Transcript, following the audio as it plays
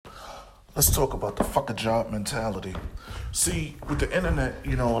Let's talk about the fuck a job mentality. See, with the internet,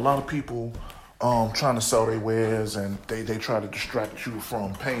 a lot of people trying to sell their wares and they try to distract you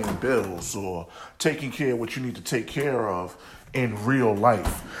from paying bills or taking care of what you need to take care of in real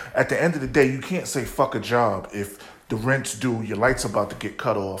life. At the end of the day, you can't say fuck a job if the rent's due, your light's about to get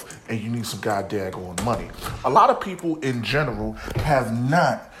cut off, and you need some goddamn money. A lot of people in general have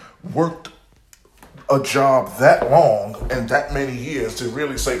not worked a job that long and that many years to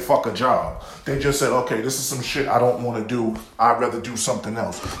really say fuck a job. They just said, okay, this is some shit I don't want to do. I'd rather do something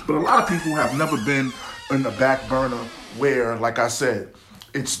else. But a lot of people have never been in the back burner where, like I said,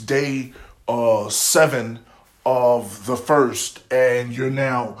 it's day 7 of the first and you're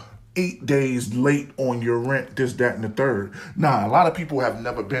now 8 days late on your rent, this, that, and the third. Nah, a lot of people have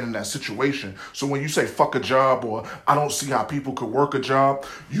never been in that situation. So when you say fuck a job or I don't see how people could work a job,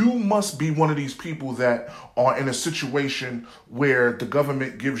 you must be one of these people that are in a situation where the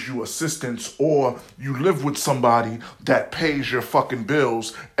government gives you assistance or you live with somebody that pays your fucking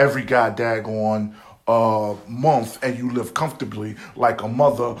bills every goddamn month and you live comfortably like a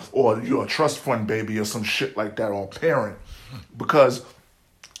mother or you're a trust fund baby or some shit like that or a parent. Because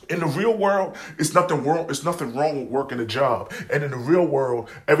in the real world, it's nothing wrong with working a job. And in the real world,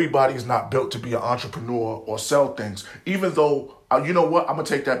 everybody's not built to be an entrepreneur or sell things. Even though, you know what? I'm going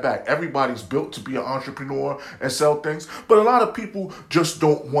to take that back. Everybody's built to be an entrepreneur and sell things. But a lot of people just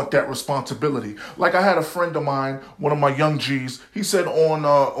don't want that responsibility. Like I had a friend of mine, one of my young G's, he said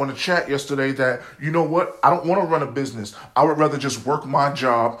on the chat yesterday that, you know what? I don't want to run a business. I would rather just work my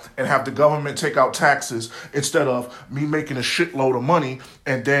job and have the government take out taxes instead of me making a shitload of money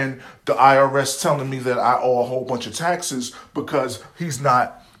and then the IRS telling me that I owe a whole bunch of taxes because he's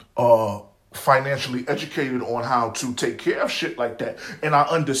not financially educated on how to take care of shit like that. And I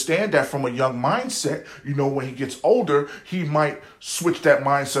understand that from a young mindset. When he gets older, he might switch that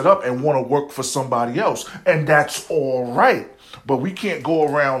mindset up and want to work for somebody else. And that's all right. But we can't go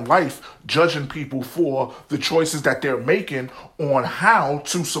around life judging people for the choices that they're making on how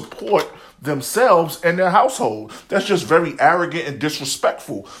to support themselves and their household. That's just very arrogant and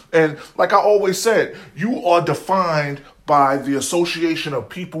disrespectful. And like I always said, you are defined by the association of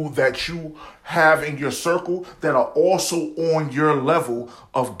people that you have in your circle that are also on your level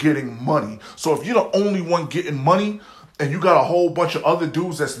of getting money. So if you're the only one getting money, and you got a whole bunch of other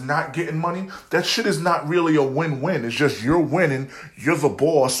dudes that's not getting money, that shit is not really a win-win. It's just you're winning, you're the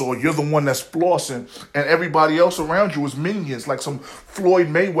boss, or you're the one that's flossing, and everybody else around you is minions, like some Floyd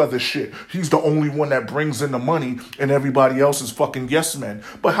Mayweather shit. He's the only one that brings in the money, and everybody else is fucking yes men.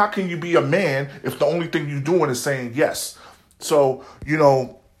 But how can you be a man if the only thing you're doing is saying yes? So,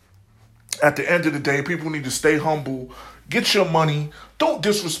 at the end of the day, people need to stay humble, get your money. Don't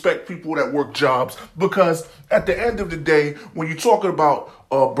disrespect people that work jobs, because at the end of the day, when you're talking about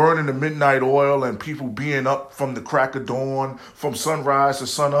burning the midnight oil and people being up from the crack of dawn, from sunrise to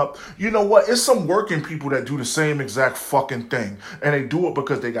sunup, you know what? It's some working people that do the same exact fucking thing. And they do it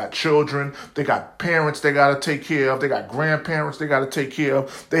because they got children, they got parents they got to take care of, they got grandparents they got to take care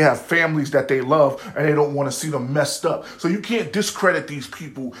of, they have families that they love, and they don't want to see them messed up. So you can't discredit these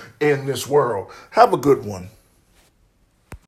people in this world. Have a good one.